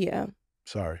fruitcake. Yeah.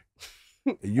 Sorry.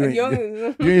 I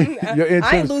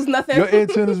ain't lose nothing. Your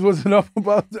antennas wasn't up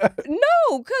about that.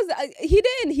 No, because he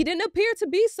didn't appear to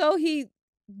be so. He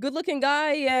good looking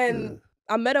guy and. Yeah.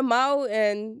 I met him out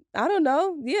and I don't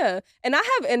know. Yeah.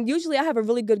 And usually I have a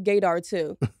really good gaydar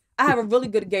too. I have a really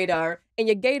good gaydar and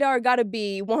your gaydar got to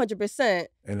be 100%.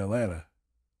 In Atlanta.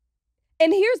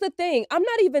 And here's the thing. I'm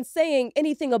not even saying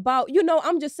anything about,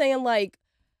 I'm just saying like,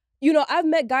 I've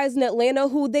met guys in Atlanta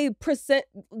who they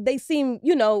seem,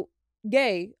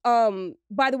 gay.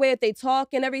 By the way that they talk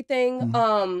and everything.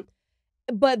 Mm-hmm.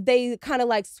 But they kind of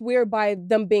like swear by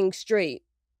them being straight.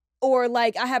 Or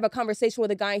like I have a conversation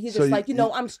with a guy and he's just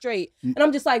I'm straight. And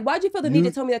I'm just like, why'd you feel the need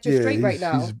to tell me that you're straight right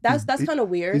now? That's kind of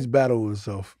weird. He's battling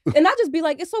himself. And I just be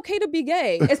like, it's okay to be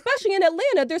gay. Especially in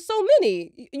Atlanta. There's so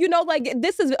many. Like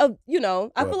this is, I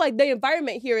feel like the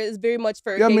environment here is very much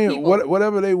for gay people.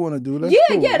 Whatever they want to do. That's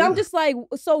cool. And I'm just like,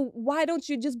 so why don't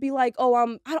you just be like,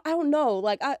 oh, I don't know.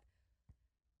 Like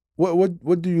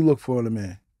What do you look for in a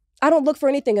man? I don't look for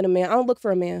anything in a man. I don't look for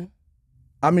a man.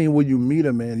 I mean, when you meet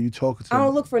a man, you talking to him. I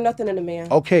don't look for nothing in a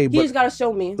man. Okay, but... You just got to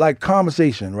show me. Like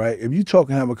conversation, right? If you talk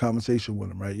and have a conversation with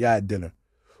him, right? Yeah, at dinner.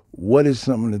 What is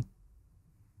some of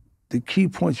the key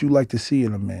points you like to see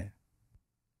in a man?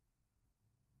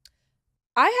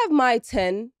 I have my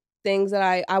 10 things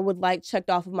that I would like checked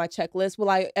off of my checklist. Will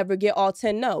I ever get all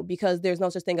 10? No, because there's no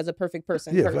such thing as a perfect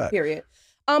person, period.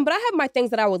 But I have my things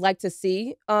that I would like to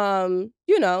see. You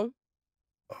know.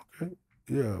 Okay.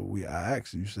 Yeah, I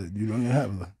asked you. You said you don't even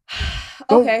have them.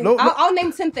 Okay, I'll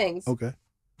name 10 things. Okay.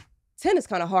 10 is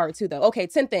kind of hard too, though. Okay,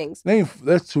 10 things.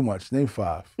 That's too much. Name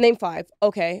 5. Name 5.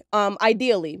 Okay.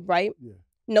 Ideally, right? Yeah.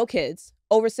 No kids,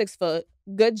 over 6 foot,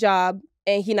 good job,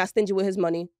 and he not stingy with his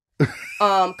money.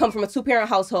 Come from a 2-parent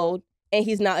household, and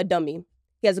he's not a dummy.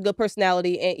 He has a good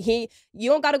personality, and you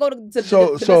don't got to go to this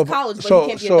college, but he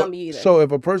can't be a dummy either. So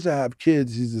if a person have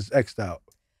kids, he's just X'd out.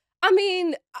 I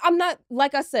mean, I'm not,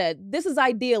 like I said, this is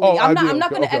ideally. I'm not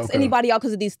going to X anybody out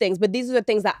because of these things, but these are the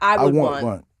things that I would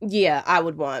want. Yeah, I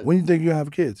would want. When you think you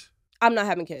have kids? I'm not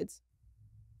having kids.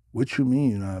 What you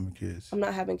mean you're not having kids? I'm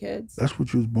not having kids. That's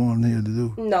what you was born here to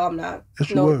do. No, I'm not.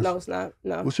 Yes, no, it's not.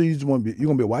 No. Well, so you gonna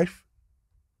be a wife?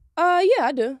 Yeah,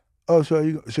 I do. Oh, so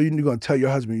you're gonna tell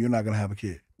your husband you're not gonna have a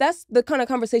kid? That's the kind of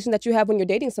conversation that you have when you're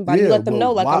dating somebody. You let them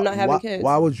know, like, I'm not having kids.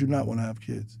 Why would you not want to have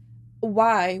kids?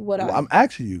 Why would I? Well, I'm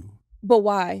asking you. But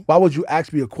why? Why would you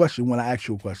ask me a question when I ask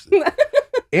you a question?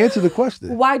 Answer the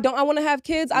question. Why don't I want to have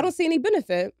kids? I don't see any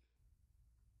benefit.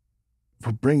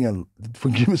 For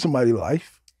giving somebody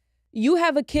life? You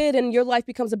have a kid and your life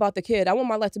becomes about the kid. I want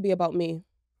my life to be about me.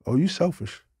 Oh, you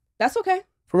selfish. That's okay.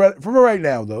 For right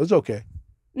now, though, it's okay.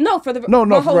 No, for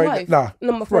my whole life. No,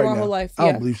 for my whole life.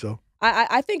 I don't believe so.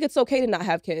 I think it's okay to not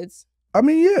have kids. I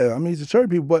mean, yeah. I mean, it's certain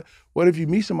people, but what if you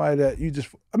meet somebody that you just?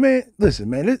 I mean, listen,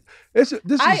 man. If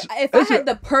I had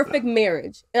the perfect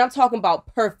marriage, and I'm talking about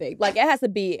perfect, like it has to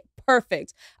be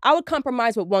perfect, I would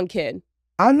compromise with 1 kid.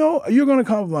 I know you're gonna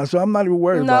compromise, so I'm not even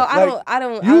worried about it. No, I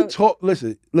don't. Talk.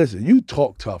 Listen. You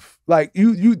talk tough. Like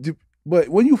you. But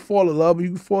when you fall in love,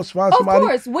 you find somebody. Of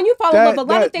course, when you fall in love, a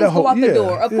lot of things go out the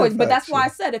door. Of course, but that's why I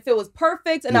said if it was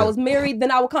perfect and I was married, then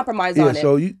I would compromise on it.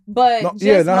 So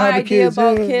my idea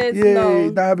about kids, no.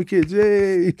 Not having kids,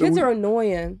 yay. Kids are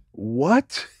annoying.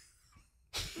 What?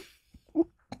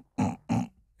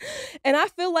 And I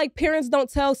feel like parents don't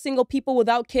tell single people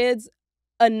without kids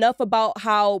enough about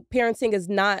how parenting is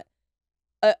not.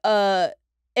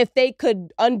 If they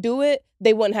could undo it,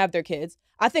 they wouldn't have their kids.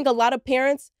 I think a lot of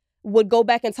parents would go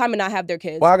back in time and not have their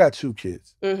kids. Well, I got 2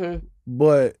 kids. Mm-hmm.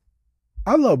 But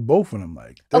I love both of them.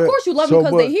 Like, of course you love them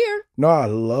because they're here. No, I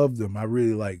love them. I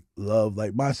really love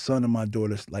my son and my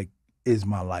daughter is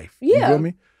my life. Yeah. You feel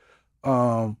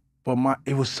me? But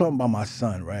it was something about my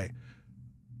son, right?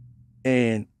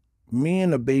 And me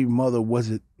and the baby mother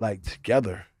wasn't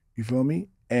together. You feel me?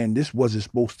 And this wasn't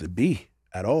supposed to be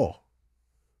at all.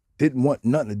 Didn't want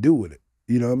nothing to do with it.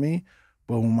 You know what I mean?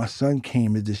 But when my son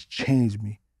came, it just changed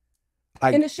me.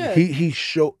 And it should. He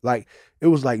showed it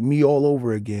was like me all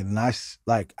over again. And I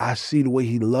see the way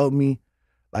he loved me.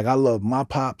 Like I love my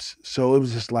pops. So it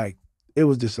was just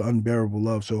an unbearable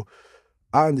love. So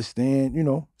I understand,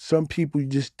 some people you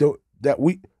just don't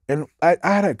and I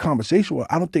had a conversation with,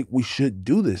 I don't think we should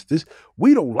do this.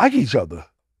 We don't like each other.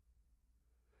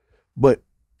 But,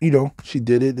 she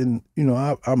did it, and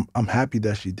I'm happy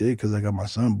that she did because I got my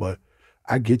son, but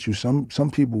I get you. Some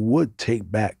people would take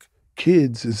back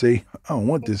kids and say, I don't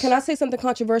want this. Can I say something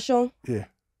controversial? Yeah.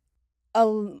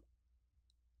 I'm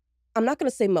not going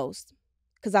to say most,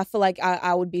 because I feel like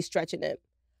I would be stretching it.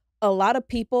 A lot of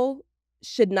people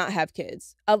should not have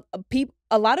kids. A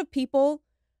lot of people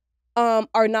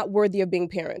are not worthy of being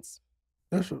parents.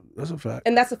 That's a fact.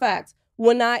 And that's a fact.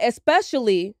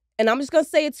 Especially, and I'm just going to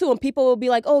say it too, and people will be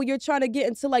like, oh, you're trying to get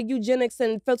into eugenics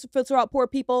and filter out poor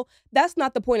people. That's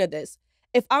not the point of this.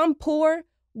 If I'm poor,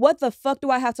 what the fuck do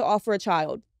I have to offer a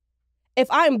child? If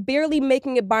I'm barely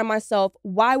making it by myself,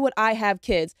 why would I have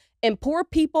kids? And poor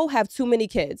people have too many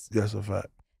kids. That's a fact.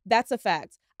 That's a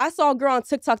fact. I saw a girl on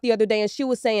TikTok the other day and she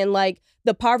was saying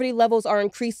the poverty levels are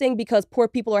increasing because poor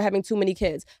people are having too many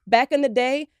kids. Back in the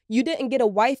day, you didn't get a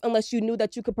wife unless you knew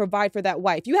that you could provide for that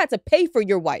wife. You had to pay for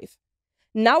your wife.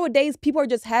 Nowadays, people are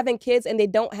just having kids and they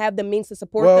don't have the means to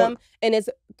support them, and it's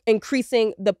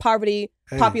increasing the poverty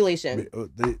population.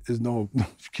 You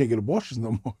can't get abortions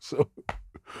no more. So,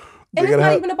 and it's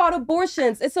not even about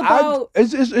abortions. It's about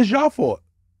it's y'all fault.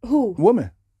 Who?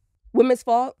 Women. Women's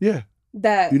fault. Yeah.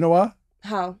 That. You know why?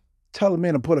 How? Tell a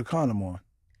man to put a condom on.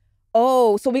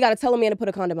 Oh, so we got to tell a man to put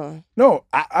a condom on? No,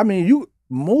 I mean you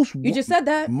just said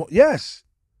that. Yes,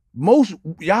 most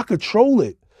y'all control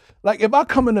it. Like if I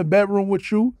come in the bedroom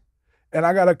with you and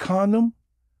I got a condom,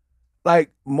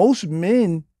 most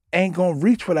men ain't gonna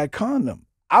reach for that condom.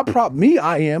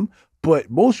 I am,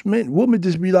 but most women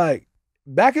just be like,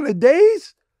 back in the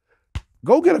days,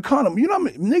 go get a condom. You know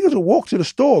what I mean? Niggas will walk to the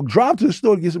store, drive to the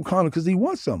store to get some condom because he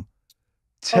wants some.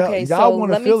 Okay, so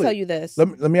let me tell you this.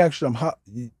 Let me ask you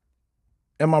something.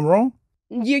 Am I wrong?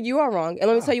 You are wrong, and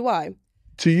let me tell you why.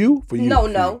 To you? For you?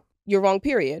 No, you're wrong,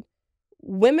 period.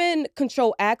 Women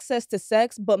control access to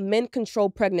sex, but men control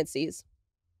pregnancies.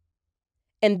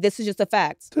 And this is just a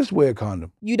fact. Just wear a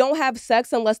condom. You don't have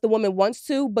sex unless the woman wants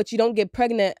to, but you don't get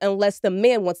pregnant unless the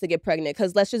man wants to get pregnant.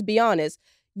 Because let's just be honest,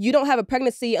 you don't have a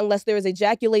pregnancy unless there is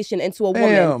ejaculation into a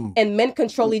woman, and men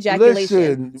control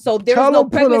ejaculation. So there's no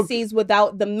pregnancies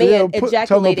without the man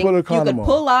ejaculating. You could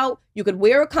pull out, you could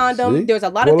wear a condom. See? There's a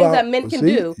lot of things that men can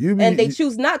do, and they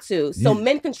choose not to. So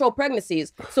men control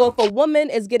pregnancies. So if a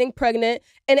woman is getting pregnant,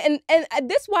 and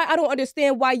this is why I don't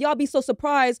understand why y'all be so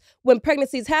surprised when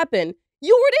pregnancies happen.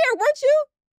 You were there,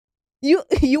 weren't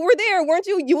you? You were there, weren't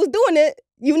you? You was doing it.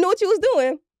 You knew what you was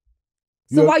doing.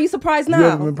 So why are you surprised now? You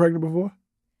ever been pregnant before?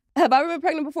 Have I ever been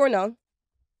pregnant before? No.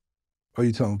 Are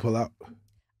you telling me pull out?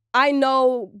 I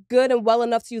know good and well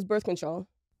enough to use birth control.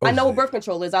 I know what birth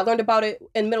control is. I learned about it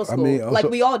in middle school, like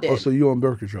we all did. Oh, so you on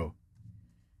birth control?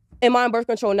 Am I on birth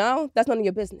control now? That's none of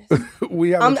your business.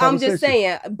 I'm just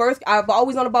saying, I've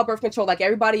always known about birth control like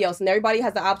everybody else, and everybody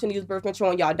has the option to use birth control,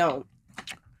 and y'all don't.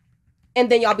 And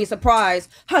then y'all be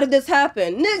surprised. How did this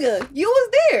happen? Nigga, you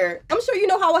was there. I'm sure you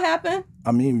know how it happened.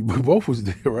 I mean, we both was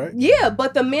there, right? Yeah,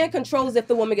 but the man controls if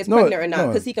the woman gets pregnant or not.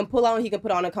 Because he can pull out and he can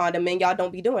put on a condom, and y'all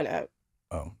don't be doing that.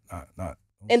 Oh, not.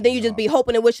 And then you just be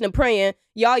hoping and wishing and praying.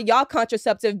 Y'all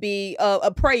contraceptive be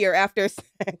a prayer after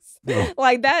sex. Yeah.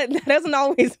 Like that doesn't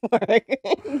always work.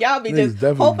 Y'all be just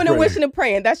hoping and wishing and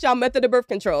praying. That's y'all method of birth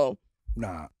control.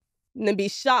 Nah. And then be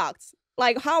shocked.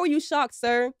 Like, how are you shocked,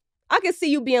 sir? I can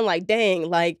see you being like, dang,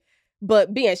 like,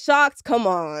 but being shocked, come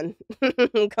on.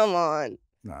 Come on.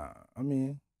 Nah, I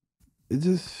mean, it's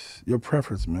just your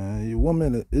preference, man. Your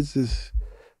woman, it's just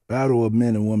battle of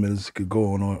men and women could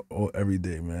go on all every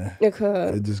day, man. It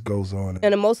could. It just goes on.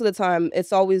 And most of the time,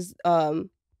 it's always, not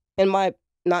in my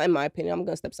opinion, I'm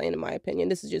going to stop saying in my opinion,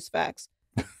 this is just facts.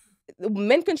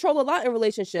 Men control a lot in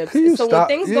relationships. So when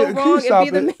things go wrong, it'd be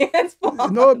the man's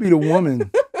fault. No, it'd be the woman.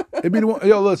 It'd be the woman.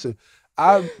 Yo, listen.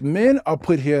 Men are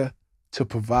put here to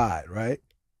provide, right?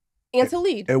 And to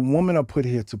lead. And women are put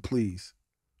here to please.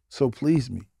 So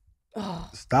please me. Oh.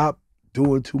 Stop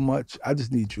doing too much. I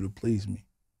just need you to please me.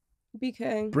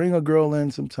 BK. Bring a girl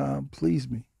in sometime. Please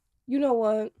me. You know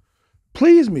what?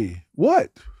 Please me.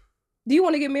 What? Do you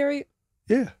want to get married?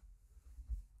 Yeah.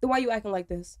 Then why are you acting like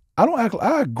this? I don't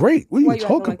act great. What are you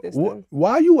talking about?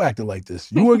 Why are you acting like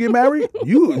this? You want to get married?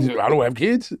 I don't have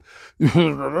kids.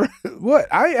 What?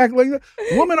 I ain't acting like that.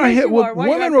 Women are here.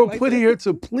 Women are put here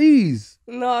to please.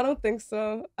 No, I don't think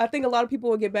so. I think a lot of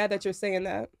people will get mad that you're saying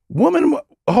that. Women,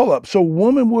 hold up. So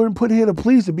women weren't put here to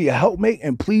please, to be a helpmate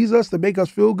and please us, to make us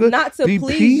feel good. Not to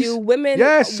please you. Women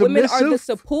are the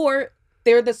support.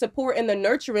 They're the support and the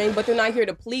nurturing, but they're not here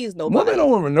to please nobody. Women don't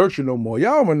want to nurture no more.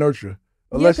 Y'all want to nurture.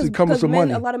 Unless it comes with some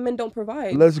money. A lot of men don't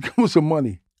provide. Unless it comes with some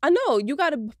money. I know. You got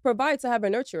to provide to have a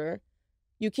nurturer.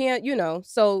 You can't,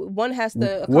 so one has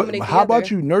to accommodate the other. How about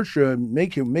you nurture and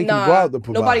make him go out to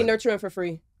provide? Nobody nurturing for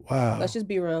free. Wow. Let's just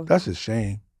be real. That's a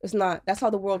shame. It's not. That's how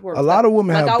the world works. A lot of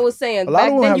women like I was saying, back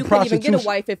then you couldn't even get a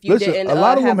wife if you didn't have money. A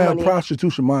lot of women have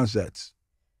prostitution mindsets.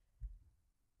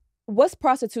 What's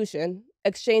prostitution?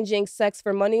 Exchanging sex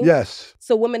for money? Yes.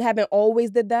 So women haven't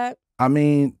always did that? I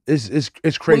mean, it's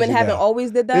crazy. Women haven't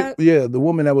always did that? Yeah, the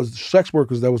woman that was sex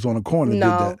workers that was on the corner did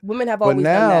that. Women have always done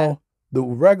that. But now, the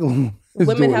regular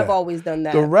women have always done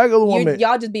that. The regular woman.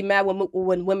 Y'all just be mad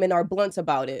when women are blunt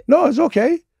about it. No, it's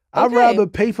okay. I'd rather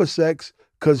pay for sex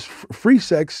because free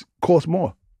sex costs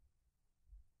more.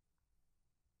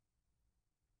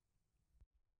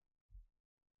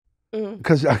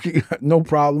 Because no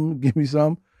problem, give me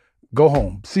some. Go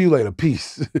home. See you later.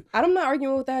 Peace. I'm not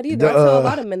arguing with that either. I tell a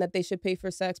lot of men that they should pay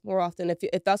for sex more often.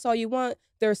 If that's all you want,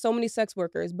 there are so many sex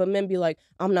workers. But men be like,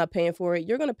 I'm not paying for it.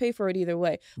 You're going to pay for it either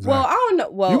way. Exactly. Well, I don't know.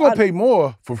 Well, you're going to pay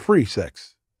more for free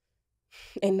sex.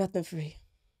 Ain't nothing free.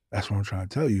 That's what I'm trying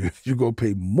to tell you. You're going to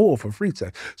pay more for free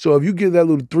sex. So if you give that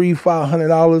little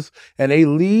 $300-$500 and they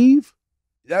leave,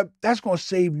 that's going to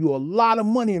save you a lot of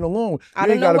money in the long run. I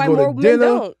don't know why more men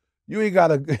don't. You ain't got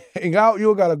to hang out.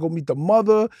 You got to go meet the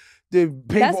mother.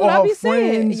 That's what I be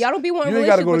saying. Y'all don't be wanting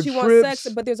relationships, but you want sex.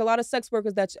 But there's a lot of sex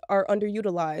workers that are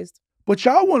underutilized. But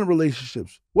y'all want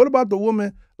relationships. What about the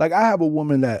woman? Like, I have a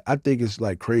woman that I think is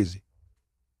like crazy.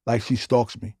 Like, she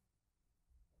stalks me.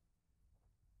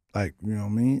 Like, you know what I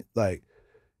mean? Like,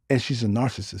 and she's a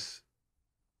narcissist.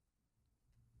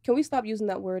 Can we stop using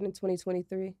that word in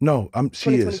 2023? No,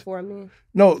 she is. 2024, I mean.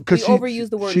 No, because she overused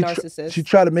the word narcissist. She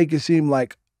tried to make it seem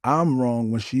like I'm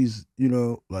wrong when she's,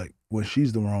 like, when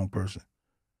she's the wrong person.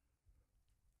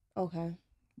 Okay.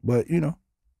 But,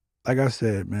 like I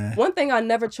said, man. One thing I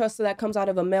never trusted that comes out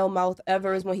of a male mouth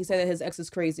ever is when he said that his ex is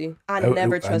crazy. I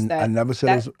never trust that. I never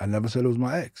said it was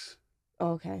my ex.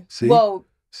 Okay. See? Well,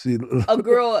 see, a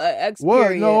girl, ex what?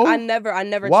 period. No. I never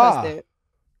Why? trust it.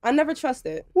 I never trust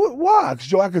it. Why?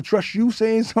 Because I could trust you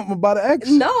saying something about an ex?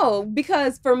 No,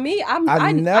 because for me,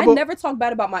 I never talk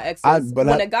bad about my exes. When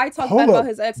a guy talks bad about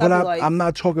his ex, I be like, I'm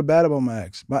not talking bad about my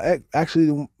ex. My ex,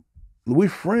 actually, we're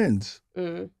friends.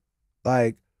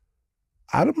 Like,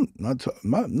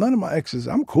 none of my exes,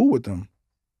 I'm cool with them.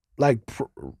 Like,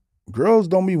 girls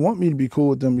don't want me to be cool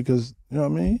with them because, you know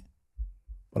what I mean?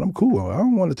 But I'm cool. I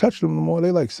don't want to touch them no more. They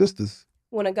like sisters.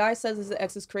 When a guy says his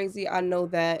ex is crazy, I know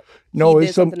that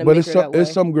it's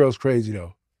some girls crazy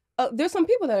though. There's some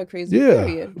people that are crazy. Yeah,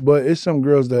 period. But it's some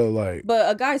girls that are like. But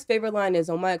a guy's favorite line is,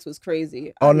 "Oh, my ex was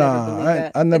crazy." I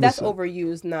never but that's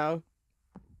overused now.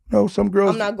 No, some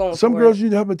girls. I'm not going. Some girls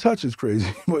you haven't touched is crazy,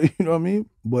 but you know what I mean.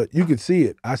 But you can see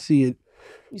it. I see it.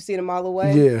 You see it a mile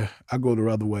away. Yeah, I go the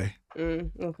other way.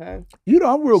 Okay. You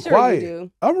know, I'm real quiet. You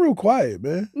do. I'm real quiet,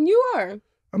 man. You are.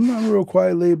 I'm not real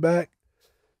quiet, laid back.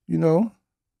 You know.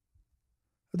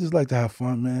 I just like to have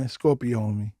fun, man. Scorpio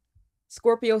on me.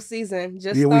 Scorpio season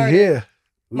just started. We here.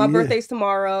 My birthday's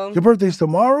tomorrow. Your birthday's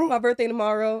tomorrow? My birthday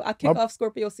tomorrow. I kick off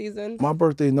Scorpio season. My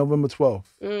birthday is November 12th.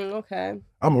 Okay.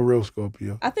 I'm a real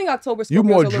Scorpio. I think October Scorpio's you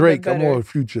more a little Drake, bit better. I'm more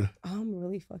Future. I'm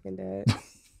really fucking dead.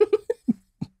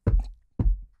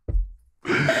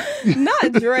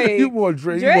 Not Drake. You more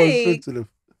Drake. You more sensitive.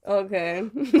 Okay.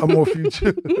 I'm more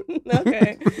Future.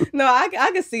 Okay. No, I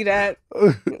can see that.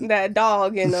 That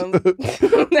dog in them.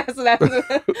 that's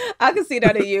I can see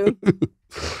that in you.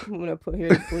 I'm gonna put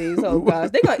here, please. Oh gosh,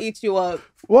 they gonna eat you up.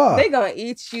 Why? They gonna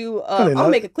eat you up. I'll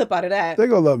make a clip out of that. They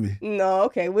gonna love me. No,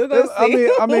 okay, we're gonna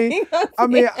see. I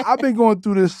mean, I've been going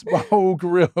through this my whole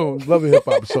career on loving hip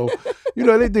hop, so you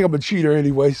know they think I'm a cheater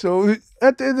anyway. So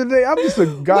at the end of the day, I'm just a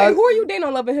guy. Wait, who are you dating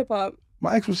on Love and Hip Hop?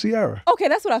 My ex was Ciara. Okay,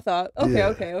 that's what I thought. Okay, yeah.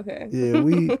 okay. Yeah,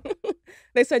 we.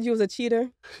 They said you was a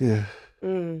cheater. Yeah.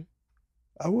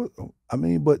 I was. I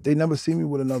mean, but they never see me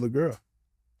with another girl.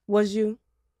 Was you?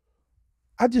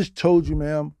 I just told you,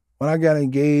 ma'am. When I got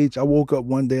engaged, I woke up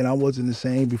one day and I wasn't the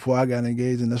same before I got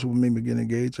engaged, and that's what made me get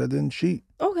engaged. I didn't cheat.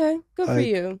 Okay, good for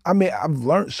you. I mean, I've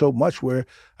learned so much where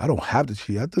I don't have to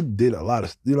cheat. I did a lot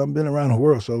of, I've been around the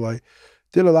world, so like,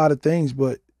 did a lot of things,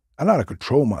 but I know how to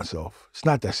control myself. It's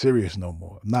not that serious no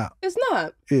more. I'm not. It's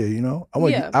not. Yeah, you know?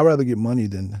 I'd rather get money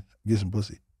than get some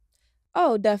pussy.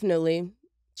 Oh, definitely.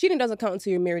 Cheating doesn't count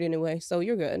until you're married anyway, so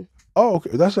you're good. Oh, okay.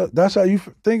 That's how you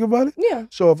think about it? Yeah.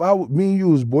 So if me and you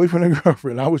was boyfriend and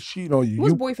girlfriend, I was cheating on you.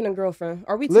 What's boyfriend and girlfriend?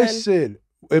 Are we 10? Listen,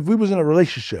 if we was in a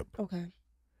relationship. Okay.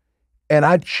 And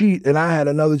I cheat and I had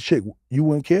another chick, you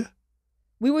wouldn't care?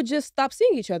 We would just stop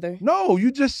seeing each other. No, you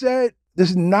just said this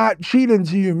is not cheating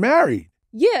until you're married.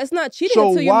 Yeah, it's not cheating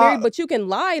until you're married, but you can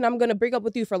lie and I'm going to break up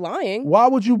with you for lying. Why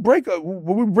would you break up?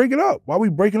 When we breaking up? Why are we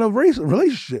breaking up a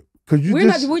relationship? We're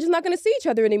just not going to see each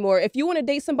other anymore. If you want to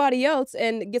date somebody else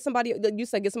and get somebody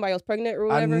else pregnant or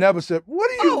whatever. I never said,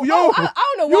 what are you, I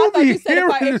don't know why I thought you said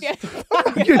if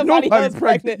I get somebody else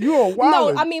pregnant. You are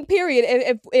wild. No, I mean, period.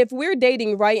 If we're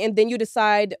dating, right, and then you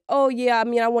decide, oh yeah, I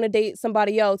mean, I want to date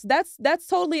somebody else, that's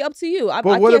totally up to you. I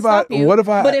can't stop you.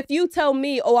 But if you tell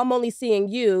me, oh, I'm only seeing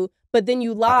you, but then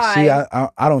you lie. See,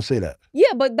 I don't say that.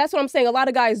 Yeah, but that's what I'm saying. A lot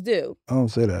of guys do. I don't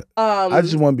say that. I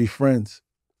just want to be friends.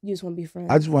 You just want to be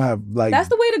friends. I just want to have that's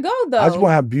the way to go, though. I just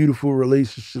want to have beautiful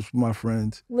relationships with my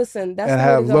friends. Listen, that's and the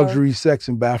way have to go. luxury sex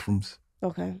in bathrooms.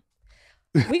 Okay.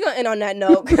 We're going to end on that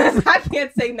note because I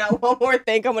can't say not one more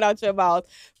thing coming out your mouth.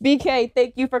 BK,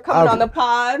 thank you for coming on the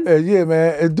pod. Yeah,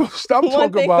 man. And don't stop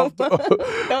talking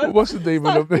about what's the name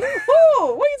of it? What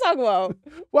are you talking about?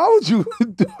 Why would you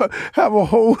have a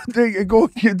whole thing and go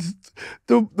against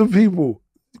the people?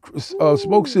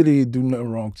 Smoke City do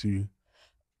nothing wrong to you.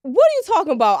 What are you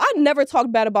talking about? I never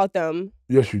talked bad about them.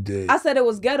 Yes, you did. I said it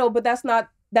was ghetto, but that's not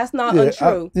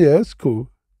untrue. Yeah, it's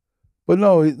cool. But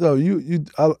no,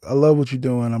 I love what you're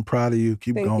doing. I'm proud of you.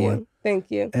 Keep going. Thank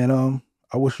you. And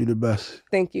I wish you the best.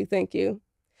 Thank you. Thank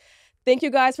you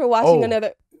guys for watching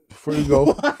another. Before you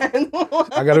go,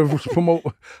 I gotta promote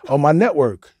on my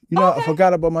network. You know, I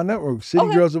forgot about my network.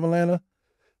 City Girls of Atlanta.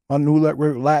 My new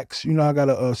network, Lax. You know, I got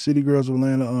a City Girls of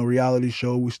Atlanta reality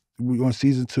show. We on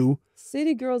season 2.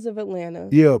 City Girls of Atlanta.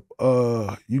 Yeah.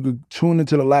 You could tune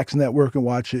into the Lax network and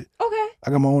watch it. Okay. I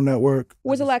got my own network.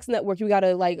 Where's the Lax network? You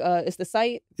gotta it's the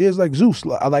site? Yeah, it's like Zeus.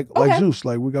 I like Zeus.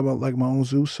 Like we got my own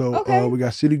Zeus. So we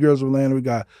got City Girls of Atlanta. We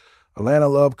got Atlanta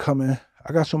Love coming.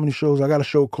 I got so many shows. I got a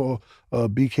show called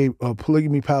BK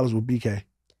Polygamy Palace with BK.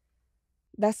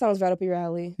 That sounds right up your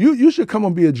alley. You should come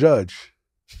and be a judge.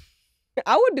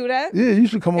 I would do that. Yeah, you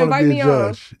should come on Invite and be me a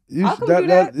on. judge. You I'll should, come do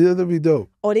that. That'd be dope.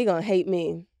 Oh, they gonna hate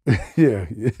me. Yeah,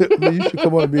 I mean, you should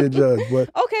come on and be a judge. But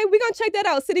Okay, we're gonna check that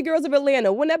out. City Girls of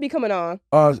Atlanta. When that be coming on?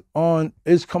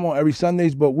 It's come on every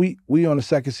Sundays, but we on the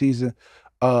second season.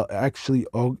 Actually,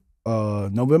 October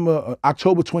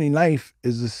 29th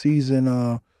is the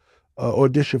season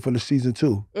audition for the season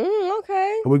 2.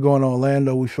 Okay. And we're going to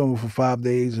Orlando. We filming for 5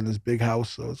 days in this big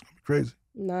house, so it's gonna be crazy.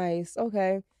 Nice.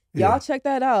 Okay. Yeah. Y'all check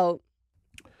that out.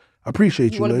 I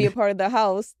appreciate you. You want to be lady. a part of the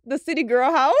house, the City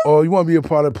Girl house? Oh, you want to be a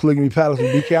part of Polygamy Palace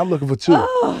with BK? I'm looking for 2.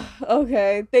 Oh,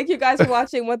 okay. Thank you guys for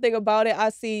watching. One thing about it, I'll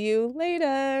see you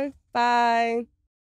later. Bye.